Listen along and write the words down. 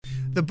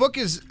The book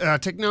is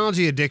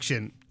Technology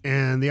Addiction,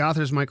 and the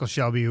author is Michael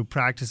Shelby, who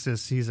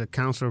practices. He's a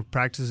counselor,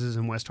 practices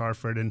in West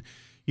Hartford, and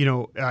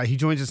he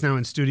joins us now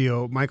in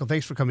studio. Michael,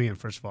 thanks for coming in,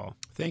 first of all.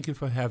 Thank you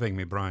for having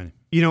me, Brian.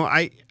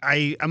 I'm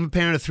a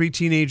parent of 3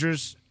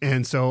 teenagers,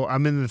 and so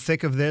I'm in the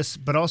thick of this,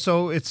 but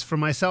also it's for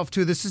myself,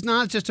 too. This is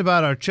not just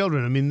about our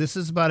children. I mean, this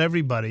is about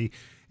everybody.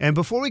 And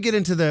before we get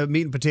into the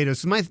meat and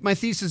potatoes, my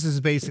thesis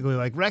is basically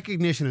like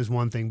recognition is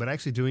one thing, but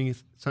actually doing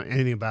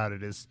anything about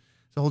it is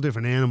a whole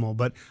different animal.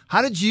 But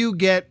how did you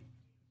get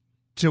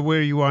to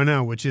where you are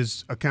now, which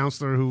is a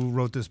counselor who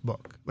wrote this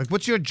book? Like,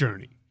 what's your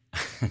journey?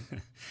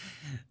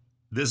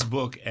 This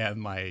book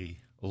and my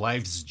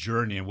life's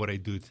journey and what I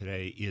do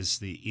today is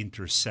the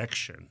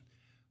intersection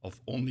of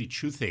only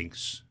 2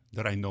 things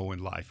that I know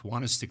in life.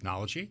 One is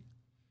technology,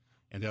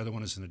 and the other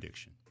one is an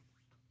addiction.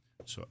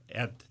 So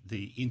at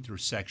the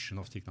intersection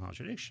of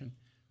technology addiction,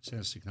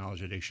 since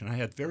technology addiction, I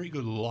had very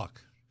good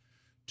luck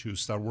to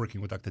start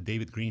working with Dr.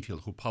 David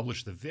Greenfield, who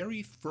published the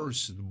very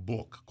first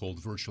book called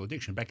Virtual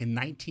Addiction back in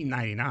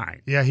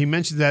 1999. Yeah, he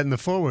mentioned that in the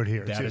foreword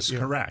here. That is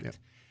correct. Yeah.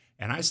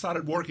 And I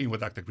started working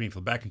with Dr.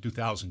 Greenfield back in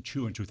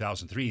 2002 and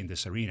 2003 in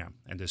this arena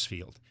and this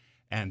field.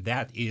 And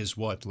that is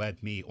what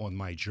led me on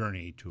my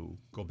journey to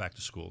go back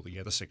to school, to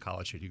get a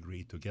psychology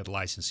degree, to get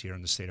licensed here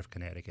in the state of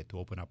Connecticut, to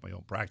open up my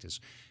own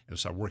practice, and to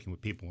start working with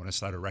people when I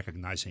started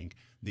recognizing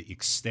the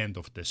extent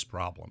of this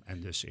problem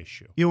and this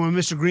issue. When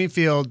Mr.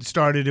 Greenfield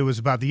started, it was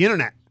about the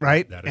internet,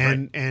 right? That is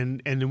right.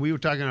 And then we were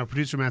talking, our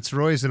producer Matt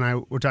Soroyes and I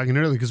were talking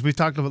earlier, because we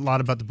talked a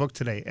lot about the book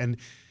today. And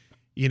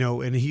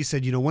and he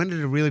said, when did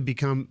it really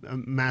become a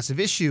massive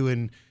issue?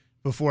 And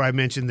before I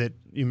mentioned that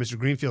Mr.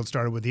 Greenfield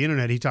started with the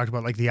internet, he talked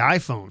about like the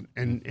iPhone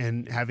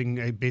and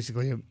having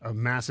basically a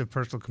massive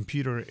personal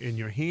computer in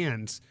your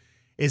hands.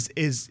 Is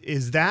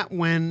that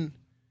when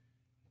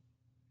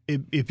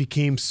it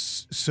became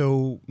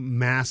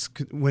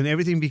when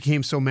everything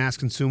became so mass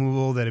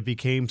consumable that it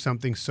became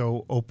something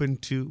so open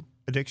to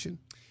addiction?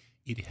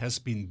 It has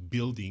been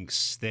building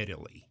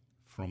steadily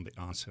from the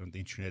onset of the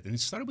internet, and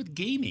it started with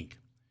gaming.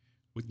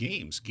 With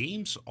games.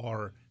 Games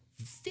are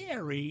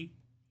very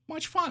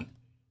much fun.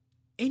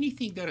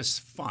 Anything that is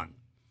fun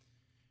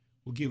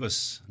will give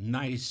us a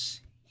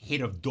nice hit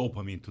of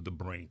dopamine to the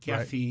brain.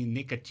 Caffeine,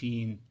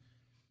 nicotine,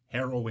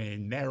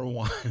 heroin,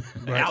 marijuana,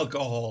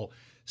 alcohol,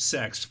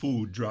 sex,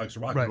 food, drugs,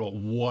 rock and roll,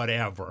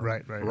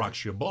 whatever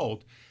rocks your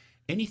boat.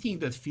 Anything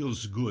that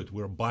feels good,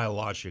 we're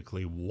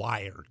biologically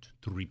wired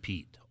to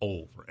repeat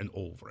over and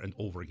over and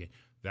over again.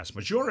 Vast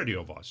majority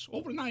of us,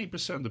 over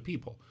 90% of the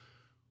people,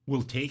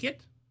 will take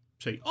it,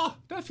 say, oh,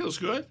 that feels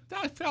good.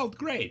 That felt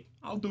great.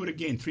 I'll do it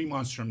again 3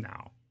 months from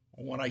now.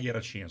 Or when I get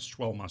a chance,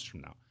 12 months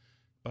from now.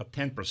 About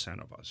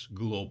 10% of us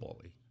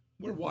globally,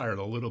 we're wired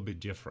a little bit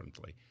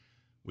differently.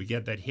 We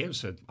get that hit,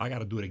 said, I got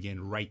to do it again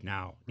right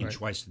now in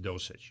twice the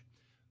dosage.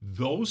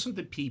 Those are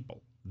the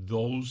people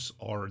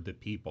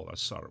that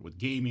started with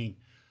gaming.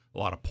 A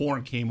lot of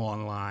porn came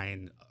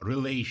online,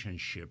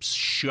 relationships,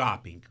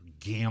 shopping,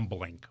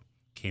 gambling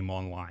came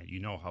online. You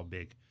know how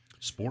big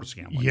sports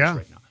gambling is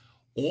right now.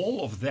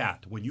 All of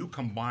that, when you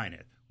combine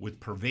it with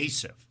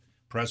pervasive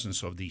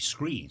presence of these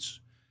screens,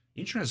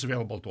 internet is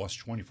available to us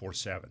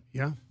 24/7.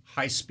 Yeah.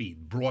 High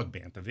speed,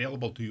 broadband,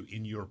 available to you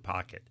in your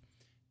pocket.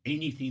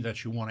 Anything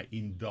that you want to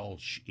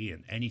indulge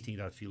in, anything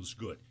that feels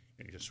good,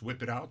 you can just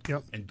whip it out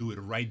and do it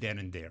right then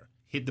and there.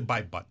 Hit the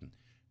buy button.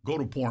 Go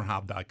to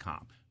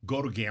Pornhub.com.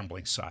 Go to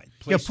gambling site.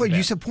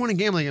 You said porn and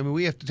gambling. I mean,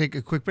 we have to take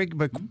a quick break,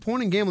 but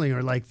porn and gambling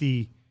are like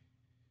the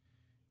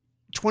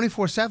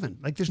 24/7.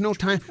 Like there's no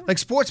time. Like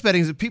sports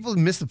betting, people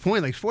miss the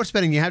point. Like sports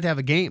betting, you have to have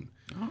a game.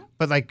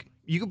 But like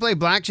you can play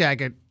blackjack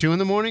at 2 in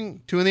the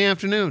morning, 2 in the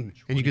afternoon,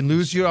 and you can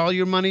lose all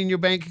your money in your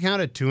bank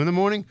account at 2 in the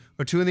morning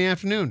or 2 in the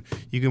afternoon.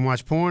 You can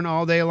watch porn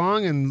all day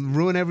long and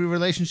ruin every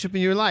relationship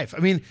in your life. I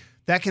mean,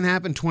 that can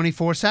happen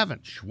 24/7.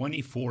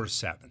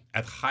 24/7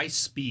 at high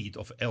speed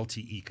of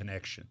LTE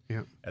connection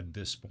at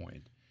this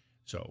point.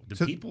 So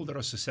the people that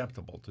are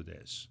susceptible to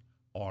this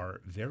are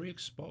very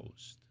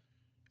exposed.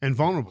 And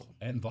vulnerable.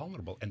 And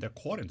they're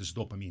caught in this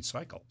dopamine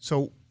cycle.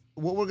 So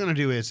what we're going to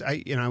do is,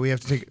 we have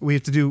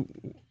to do,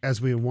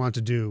 as we want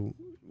to do,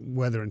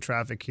 weather and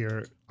traffic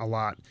here a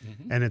lot,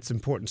 and it's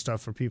important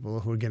stuff for people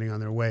who are getting on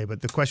their way.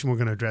 But the question we're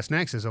going to address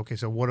next is, okay,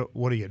 so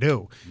what do you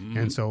do?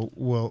 And so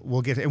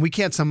we'll get, and we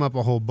can't sum up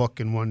a whole book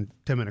in one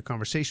 10-minute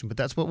conversation, but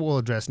that's what we'll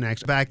address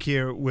next. Back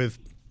here with,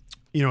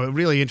 a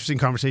really interesting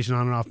conversation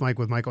on and off mic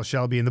with Michael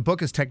Shelby, and the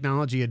book is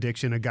Technology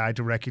Addiction: A Guide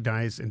to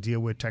Recognize and Deal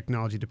with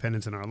Technology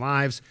Dependence in Our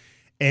Lives.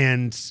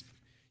 And,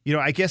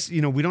 I guess,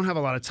 we don't have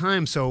a lot of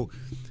time. So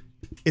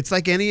it's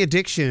like any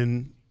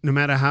addiction, no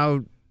matter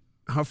how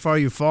far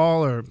you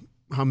fall or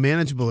how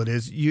manageable it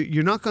is,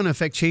 you're not going to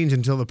affect change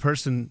until the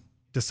person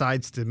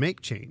decides to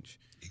make change.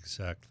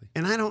 Exactly.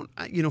 And I don't,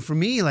 for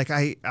me, like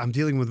I'm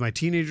dealing with my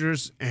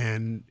teenagers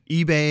and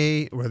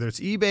eBay, whether it's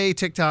eBay,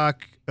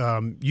 TikTok,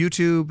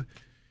 YouTube.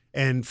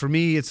 And for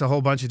me, it's a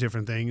whole bunch of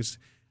different things.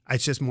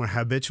 It's just more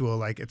habitual.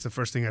 Like it's the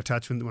first thing I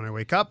touch when I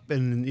wake up,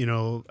 and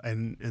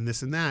and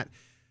this and that.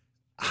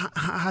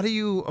 How do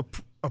you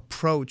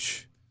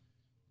approach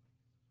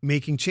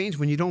making change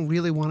when you don't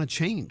really want to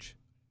change?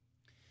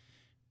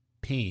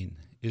 Pain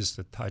is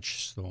the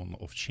touchstone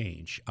of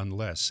change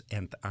unless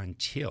and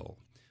until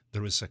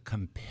there is a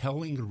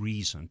compelling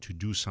reason to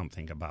do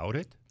something about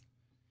it.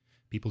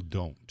 People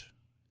don't.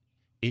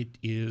 It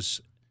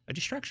is a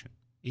distraction.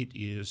 It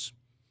is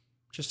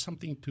just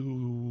something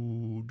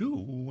to do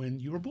when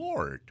you're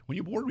bored. When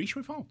you're bored, reach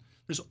your phone.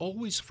 There's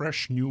always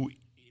fresh, new,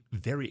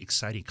 very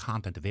exciting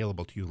content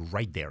available to you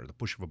right there at the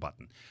push of a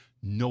button.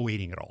 No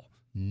waiting at all.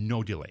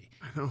 No delay.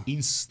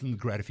 Instant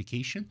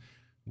gratification,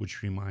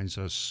 which reminds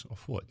us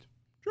of what?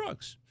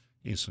 Drugs.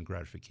 Instant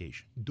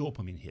gratification.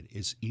 Dopamine hit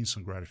is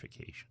instant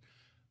gratification.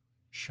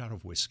 Shot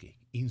of whiskey.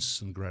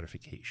 Instant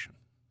gratification.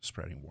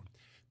 Spreading word.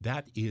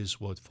 That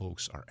is what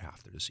folks are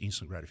after, this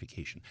instant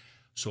gratification.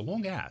 So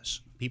long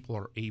as people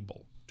are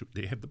able to,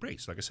 they have the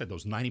brakes. Like I said,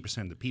 those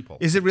 90% of the people.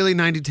 Is it really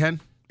 90-10?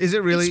 Is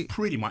it really? It's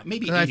pretty much,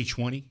 maybe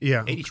 80-20.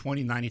 Yeah.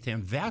 80-20,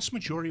 90-10. Vast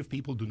majority of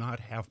people do not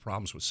have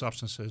problems with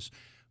substances.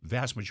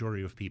 Vast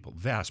majority of people,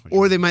 vast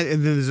majority. Or they might,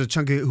 and then there's a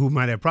chunk who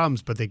might have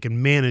problems, but they can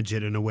manage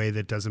it in a way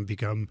that doesn't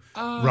become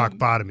rock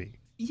bottoming.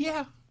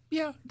 Yeah,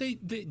 they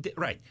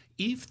right.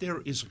 If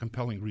there is a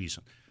compelling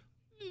reason,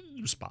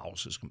 your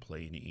spouse is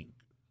complaining,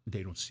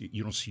 you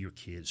don't see your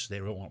kids, they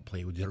don't want to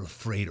play with you, they're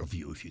afraid of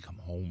you if you come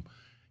home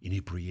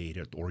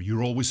inebriated, or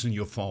you're always on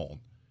your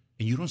phone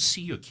and you don't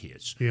see your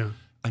kids. Yeah.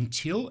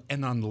 Until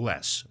and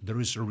unless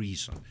there is a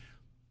reason,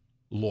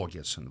 law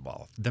gets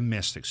involved,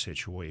 domestic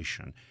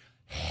situation,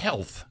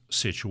 health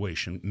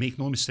situation, make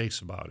no mistakes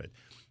about it.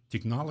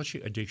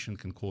 Technology addiction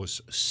can cause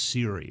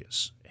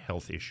serious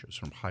health issues,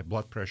 from high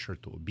blood pressure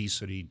to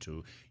obesity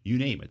to you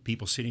name it.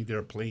 People sitting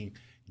there playing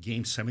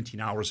games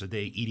 17 hours a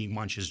day, eating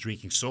munches,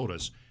 drinking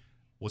sodas.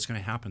 What's going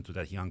to happen to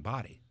that young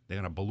body? They're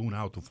going to balloon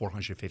out to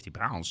 450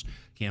 pounds,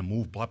 can't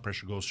move, blood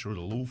pressure goes through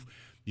the roof.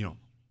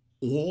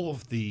 All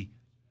of the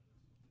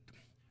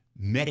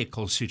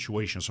medical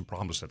situations and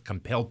problems that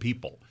compel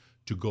people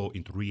to go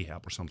into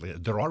rehab or something like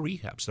that. There are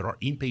rehabs. There are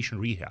inpatient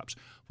rehabs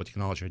for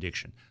technology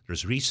addiction.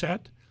 There's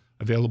Reset,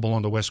 available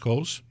on the West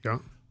Coast. Yeah.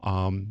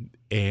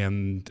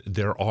 And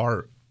there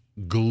are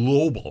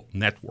global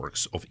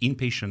networks of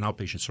inpatient and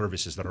outpatient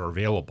services that are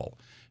available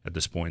at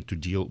this point to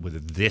deal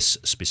with this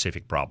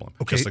specific problem.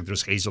 Okay. Just like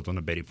there's Hazelton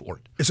and Betty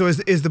Ford. So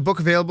is the book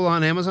available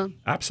on Amazon?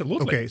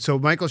 Absolutely. Okay, so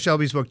Michael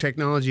Shelby's book,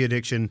 Technology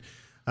Addiction,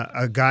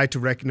 a guide to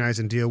recognize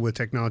and deal with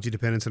technology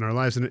dependence in our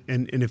lives. And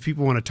if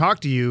people want to talk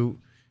to you,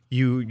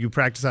 you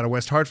practice out of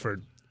West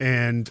Hartford.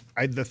 And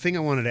the thing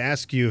I wanted to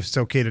ask you, if it's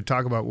okay to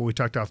talk about what we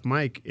talked off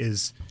mic,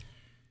 is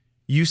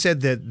you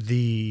said that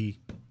the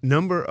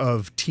number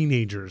of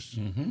teenagers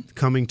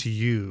coming to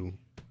you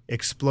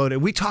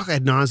exploded. We talk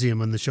ad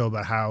nauseum on the show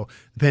about how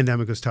the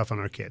pandemic was tough on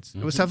our kids.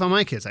 It was tough on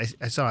my kids.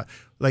 I saw it.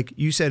 Like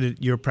you said,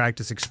 your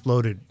practice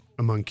exploded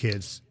among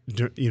kids,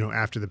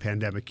 after the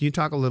pandemic. Can you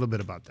talk a little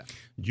bit about that?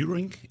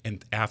 During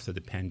and after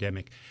the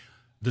pandemic,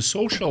 the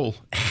social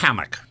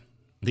hammock,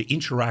 the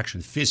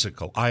interaction,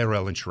 physical,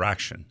 IRL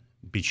interaction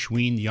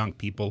between young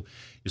people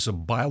is a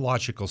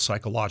biological,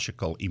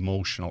 psychological,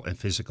 emotional, and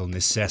physical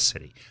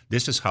necessity.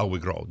 This is how we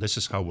grow. This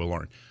is how we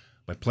learn.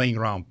 By playing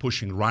around,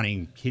 pushing,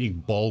 running, hitting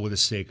ball with a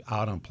stick,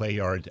 out on play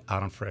yard,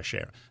 out on fresh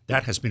air.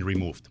 That has been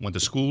removed. When the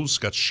schools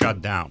got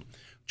shut down,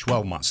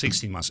 12 months,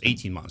 16 months,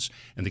 18 months,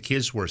 and the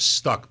kids were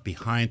stuck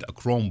behind a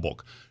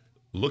Chromebook,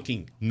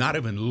 not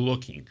even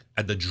looking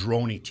at the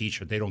droning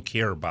teacher they don't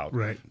care about,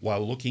 right,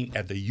 while looking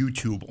at the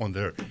YouTube on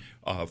their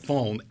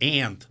phone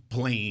and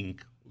playing,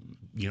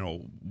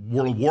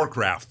 World of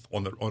Warcraft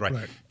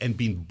right, and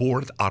being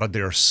bored out of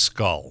their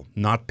skull,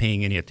 not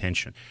paying any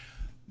attention.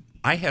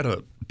 I had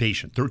a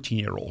patient,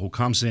 13-year-old, who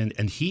comes in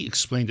and he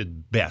explained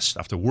it best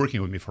after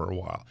working with me for a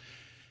while.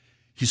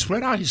 He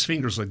spread out his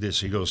fingers like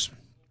this. He goes,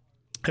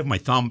 I have my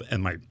thumb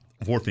and my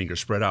forefinger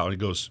spread out. And he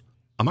goes,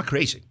 I'm not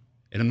crazy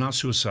and I'm not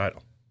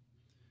suicidal,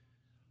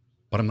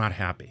 but I'm not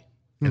happy.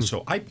 And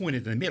so I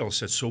pointed in the middle and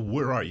said, so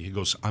where are you? He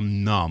goes,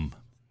 I'm numb.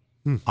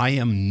 I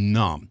am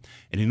numb.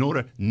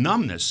 And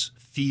numbness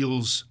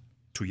feels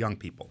to young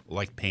people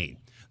like pain.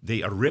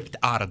 They are ripped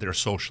out of their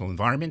social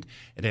environment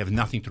and they have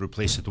nothing to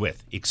replace it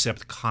with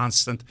except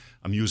constant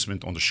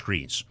amusement on the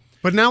screens.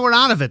 But now we're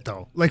out of it,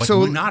 though.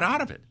 We're not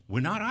out of it. We're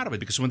not out of it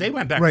because when they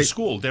went back to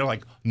school, they're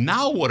like,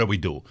 now what do we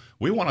do?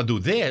 We want to do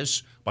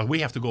this, but we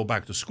have to go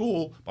back to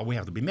school, but we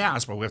have to be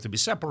masked, but we have to be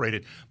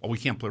separated, but we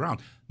can't play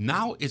around.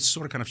 Now it's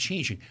sort of kind of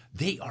changing.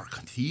 They are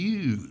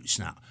confused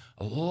now.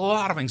 A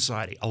lot of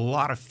anxiety, a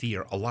lot of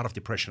fear, a lot of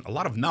depression, a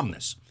lot of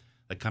numbness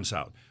that comes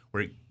out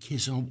where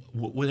kids don't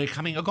know where they're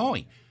coming or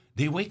going.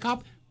 They wake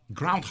up,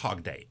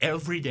 Groundhog Day.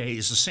 Every day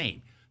is the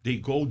same. They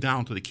go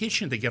down to the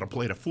kitchen, they get a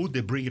plate of food,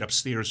 they bring it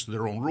upstairs to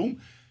their own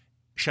room,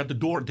 shut the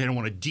door. They don't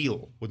want to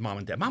deal with mom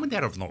and dad. Mom and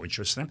dad have no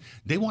interest in them.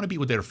 They want to be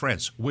with their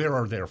friends. Where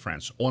are their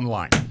friends?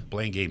 Online,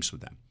 playing games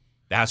with them.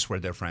 That's where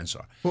their friends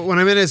are. Well, when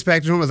I mean it's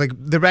back to normal, like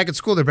they're back at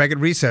school, they're back at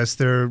recess,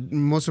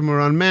 most of them are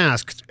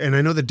unmasked, and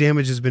I know the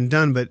damage has been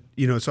done, but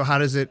so how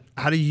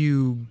do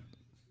you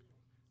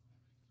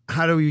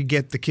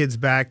get the kids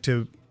back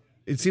to?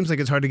 It seems like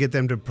it's hard to get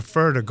them to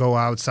prefer to go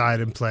outside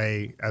and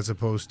play as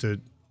opposed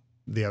to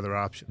the other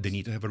options. They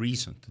need to have a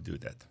reason to do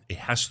that. It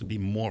has to be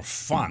more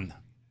fun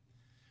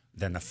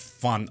than the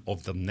fun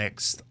of the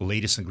next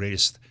latest and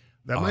greatest.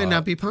 That might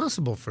not be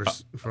possible for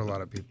a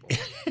lot of people.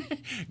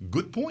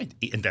 Good point.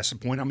 And that's the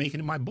point I'm making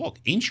in my book.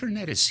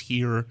 Internet is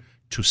here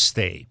to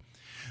stay.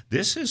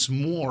 This is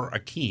more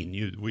akin.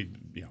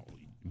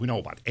 We know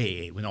about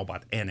AA. We know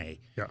about NA.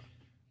 Yeah.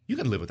 You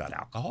can live without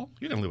alcohol.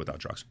 You can live without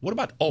drugs. What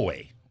about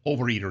OA,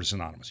 Overeaters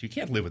Anonymous? You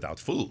can't live without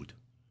food.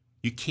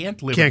 You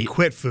can't live. Can't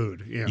quit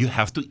food. Yeah. You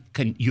have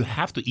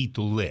to eat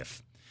to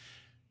live.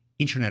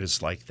 Internet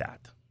is like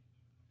that.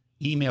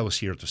 Email is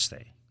here to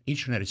stay.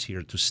 Internet is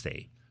here to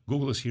stay.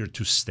 Google is here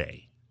to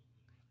stay.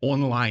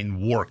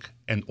 Online work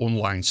and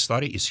online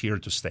study is here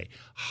to stay.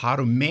 How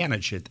to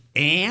manage it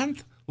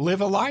and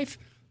live a life?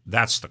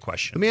 That's the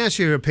question. Let me ask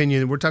you your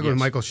opinion. We're talking Yes. with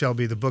Michael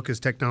Shelby. The book is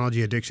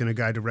Technology Addiction, A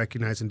Guide to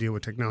Recognize and Deal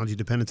with Technology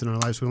Dependence in Our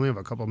Lives. We only have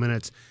a couple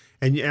minutes.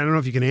 And I don't know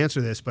if you can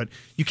answer this, but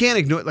you can't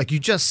ignore it. Like you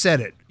just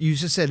said it. You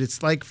just said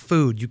it's like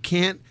food. You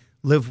can't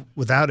live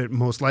without it,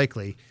 most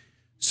likely.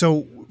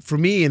 So for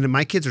me, and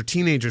my kids are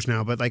teenagers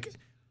now, but like,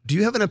 do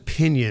you have an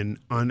opinion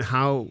on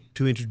how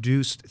to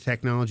introduce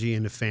technology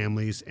into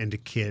families and to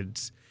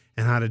kids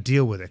and how to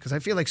deal with it? Because I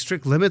feel like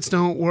strict limits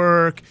don't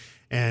work,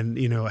 and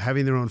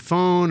having their own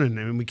phone,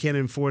 and we can't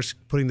enforce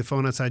putting the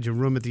phone outside your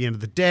room at the end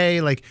of the day.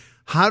 Like,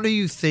 how do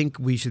you think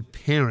we should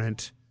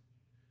parent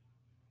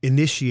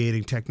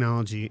initiating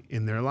technology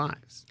in their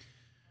lives?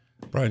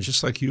 Brian,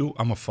 just like you,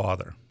 I'm a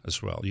father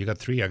as well. You got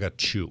 3, I got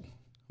 2.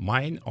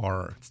 Mine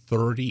are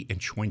 30 and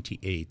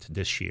 28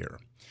 this year.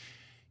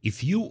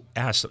 If you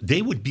ask,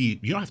 they would be,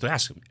 you don't have to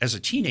ask them, as a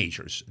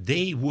teenagers,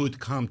 they would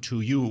come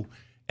to you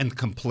and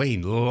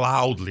complain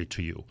loudly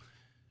to you.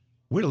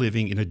 We're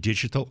living in a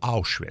digital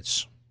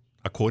Auschwitz,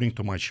 according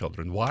to my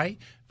children. Why?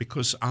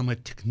 Because I'm a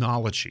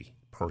technology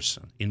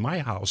person. In my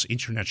house,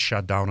 internet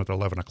shut down at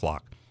 11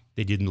 o'clock.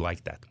 They didn't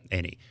like that,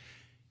 any.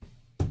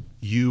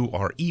 You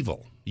are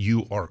evil.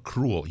 You are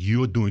cruel.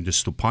 You are doing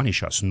this to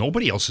punish us.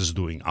 Nobody else is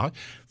doing it.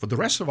 For the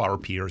rest of our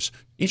peers,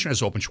 internet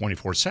is open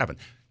 24/7.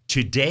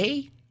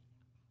 Today,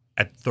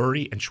 at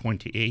 30 and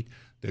 28,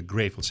 they're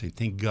grateful, saying,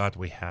 thank God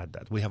we had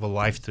that. We have a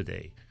life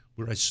today.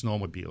 We're at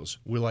snowmobiles.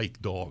 We're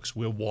like dogs.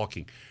 We're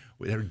walking.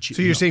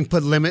 So you're saying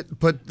put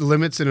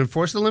limits and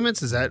enforce the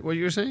limits? Is that what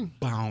you're saying?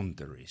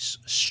 Boundaries,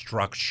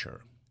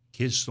 structure.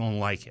 Kids don't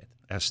like it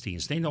as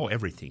teens. They know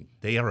everything.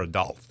 They are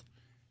adult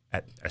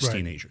as Right.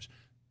 teenagers.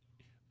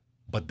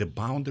 But the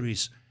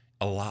boundaries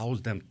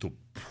allows them to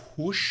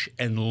push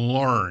and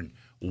learn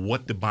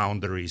what the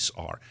boundaries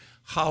are.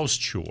 House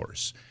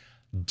chores,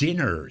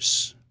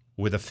 dinners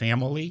with a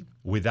family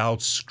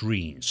without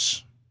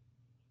screens,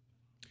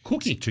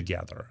 cooking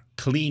together,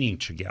 cleaning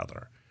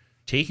together,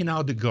 taking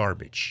out the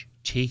garbage,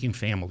 taking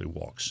family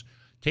walks,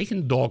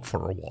 taking the dog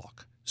for a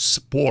walk,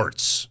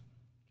 sports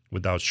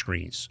without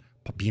screens,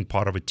 being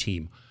part of a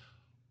team.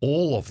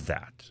 All of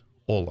that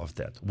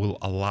will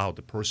allow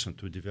the person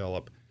to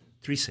develop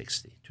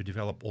 360, to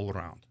develop all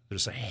around.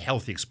 There's a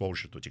healthy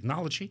exposure to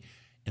technology,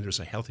 and there's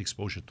a healthy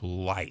exposure to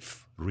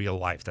life, real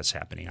life that's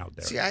happening out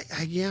there. See,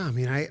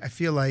 I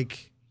feel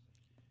like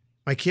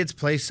my kids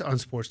play on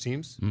sports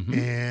teams,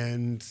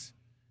 and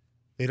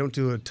they don't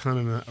do a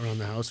ton around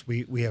the house.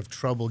 We have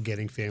trouble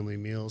getting family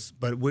meals,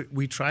 but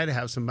we try to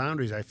have some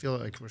boundaries. I feel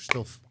like we're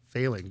still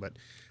failing, but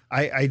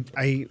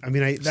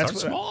that's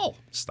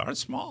Start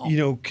small. I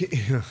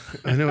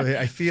know.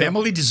 I feel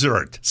family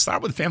dessert.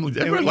 Start with family.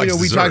 And, Everyone likes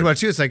we dessert. talked about it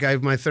too. It's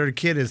like my third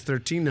kid is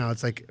 13 now.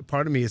 It's like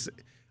part of me is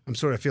I'm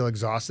sort of feel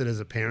exhausted as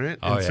a parent,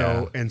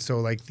 and so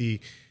like the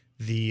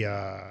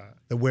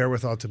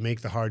wherewithal to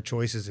make the hard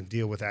choices and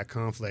deal with that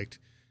conflict.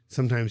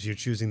 Sometimes you're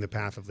choosing the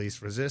path of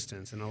least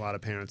resistance, and a lot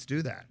of parents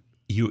do that.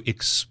 You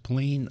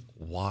explain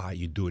why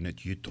you're doing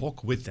it. You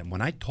talk with them.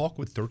 When I talk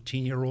with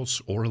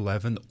 13-year-olds or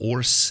 11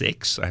 or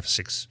 6, I have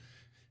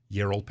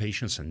 6-year-old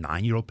patients and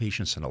 9-year-old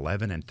patients and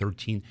 11 and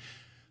 13.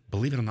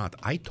 Believe it or not,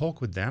 I talk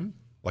with them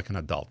like an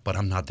adult, but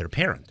I'm not their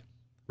parent.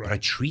 Right. But I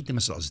treat them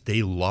as adults.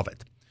 They love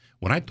it.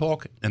 When I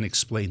talk and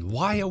explain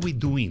why are we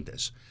doing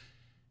this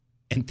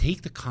and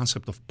take the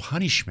concept of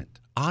punishment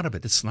out of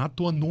it, it's not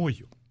to annoy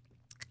you.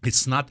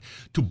 It's not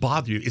to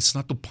bother you. It's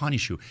not to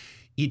punish you.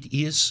 It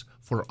is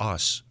for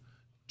us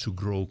to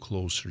grow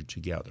closer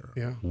together.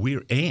 Yeah.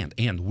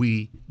 And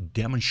we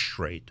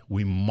demonstrate,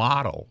 we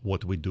model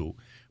what we do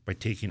by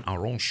taking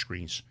our own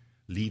screens,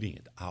 leaving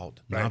it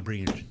out, Right. not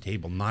bringing it to the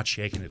table, not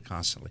checking it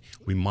constantly.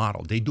 We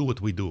model. They do what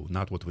we do,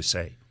 not what we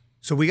say.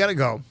 So we got to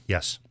go.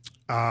 Yes.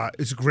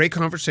 It's a great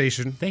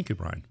conversation. Thank you,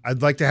 Brian.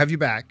 I'd like to have you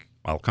back.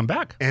 I'll come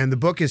back. And the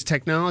book is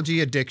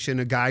Technology Addiction,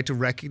 A Guide to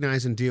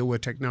Recognize and Deal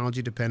with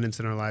Technology Dependence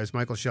in Our Lives.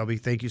 Michael Shelby,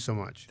 thank you so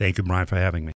much. Thank you, Brian, for having me.